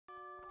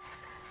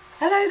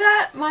Hello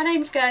there, my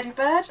name's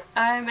GurdyBird.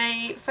 I'm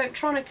a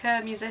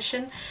folktronica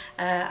musician.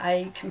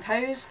 I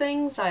compose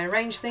things, I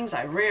arrange things,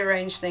 I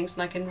rearrange things,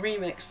 and I can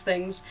remix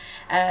things.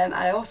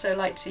 I also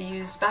like to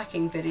use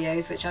backing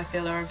videos, which I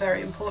feel are a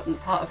very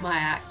important part of my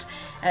act.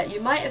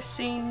 You might have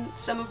seen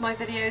some of my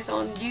videos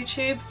on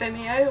YouTube,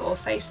 Vimeo or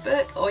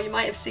Facebook, or you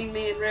might have seen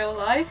me in real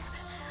life.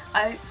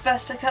 I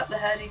first took up the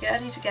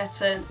hurdy-gurdy to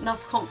get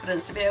enough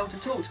confidence to be able to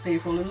talk to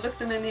people and look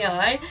them in the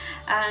eye,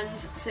 and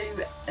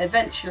to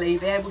eventually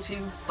be able to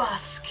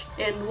busk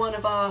in one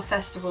of our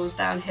festivals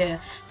down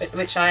here,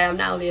 which I am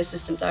now the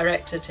assistant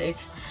director to.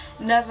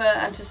 Never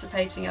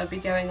anticipating I'd be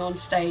going on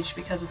stage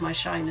because of my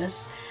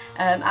shyness.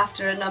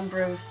 After a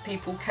number of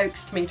people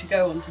coaxed me to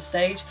go onto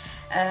stage,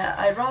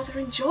 I rather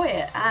enjoy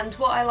it, and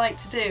what I like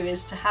to do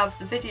is to have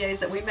the videos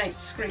that we make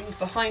screened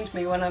behind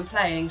me when I'm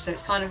playing, so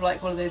it's kind of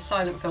like one of those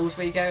silent films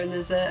where you go and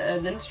there's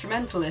an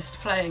instrumentalist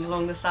playing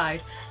along the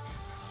side.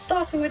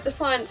 Starting with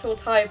Defiance or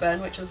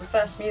Tyburn, which was the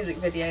first music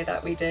video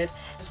that we did,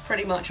 it was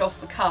pretty much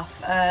off the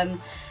cuff.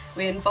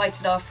 We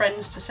invited our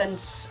friends to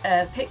send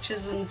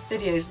pictures and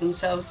videos of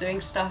themselves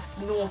doing stuff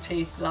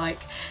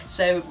naughty-like,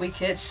 so we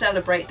could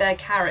celebrate their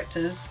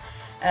characters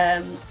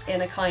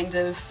in a kind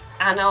of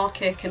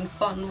anarchic and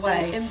fun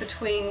way. In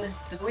between,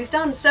 we've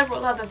done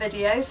several other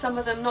videos, some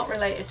of them not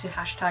related to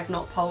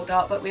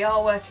 #NotPoledUp, but we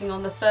are working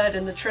on the third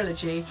in the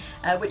trilogy,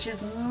 which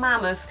is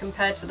mammoth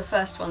compared to the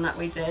first one that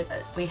we did.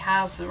 We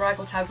have the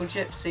Raggle Taggle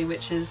Gypsy,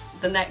 which is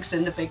the next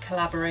in the big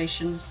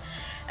collaborations,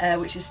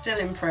 which is still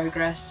in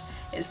progress.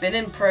 It's been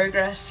in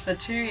progress for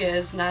 2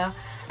 years now,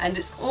 and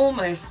it's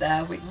almost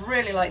there. We'd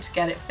really like to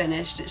get it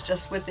finished. It's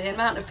just with the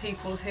amount of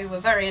people who were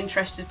very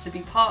interested to be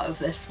part of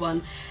this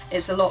one,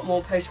 it's a lot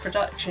more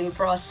post-production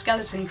for our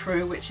skeleton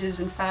crew, which is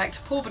in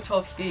fact Paul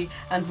Butowski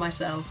and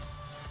myself.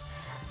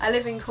 I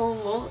live in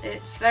Cornwall.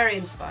 It's very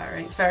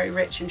inspiring. It's very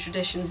rich in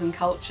traditions and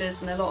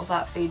cultures, and a lot of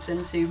that feeds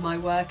into my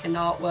work and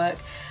artwork.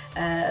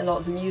 A lot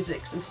of the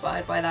music's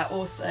inspired by that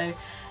also.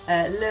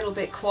 A little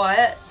bit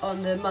quiet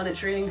on the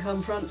monetary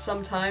income front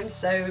sometimes,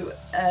 so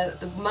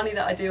the money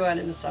that I do earn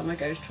in the summer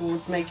goes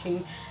towards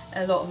making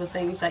a lot of the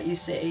things that you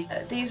see.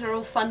 These are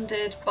all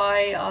funded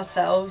by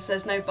ourselves,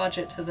 there's no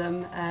budget to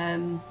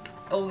them.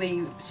 All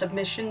the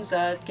submissions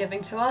are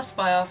given to us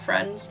by our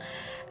friends.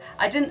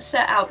 I didn't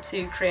set out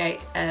to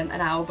create an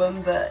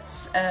album,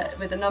 but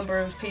with a number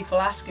of people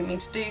asking me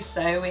to do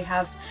so, we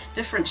have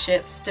different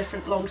ships,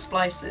 different long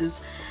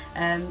splices.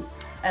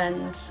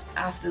 And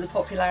after the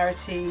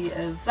popularity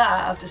of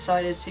that, I've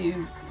decided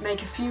to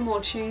make a few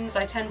more tunes.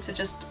 I tend to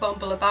just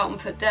bumble about and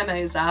put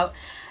demos out,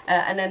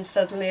 and then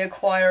suddenly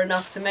acquire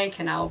enough to make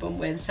an album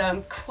with. So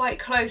I'm quite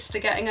close to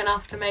getting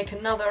enough to make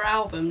another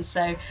album,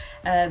 so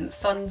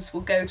funds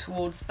will go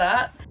towards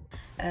that.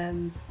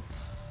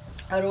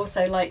 I'd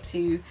also like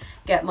to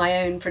get my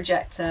own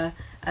projector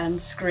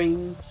and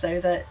screen, so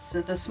that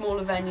the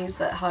smaller venues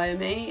that hire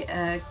me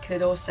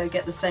could also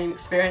get the same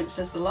experience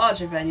as the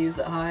larger venues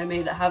that hire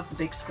me that have the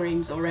big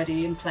screens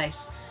already in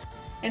place.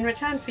 In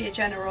return for your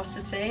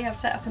generosity, I've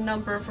set up a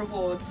number of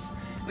rewards,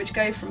 which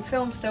go from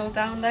film still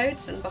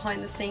downloads and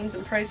behind the scenes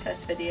and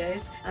protest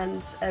videos,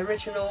 and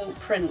original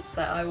prints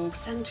that I will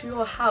send to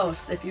your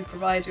house if you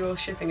provide your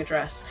shipping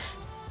address.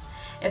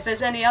 If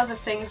there's any other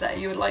things that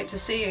you would like to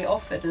see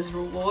offered as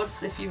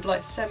rewards, if you'd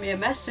like to send me a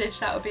message,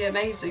 that would be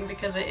amazing,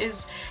 because it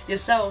is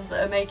yourselves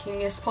that are making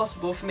this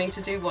possible for me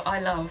to do what I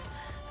love.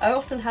 I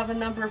often have a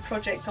number of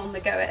projects on the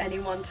go at any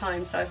one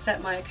time, so I've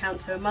set my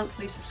account to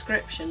monthly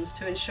subscriptions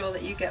to ensure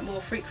that you get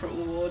more frequent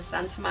rewards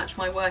and to match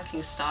my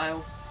working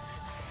style.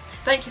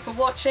 Thank you for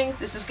watching.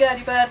 This is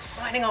GurdyBird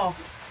signing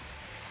off.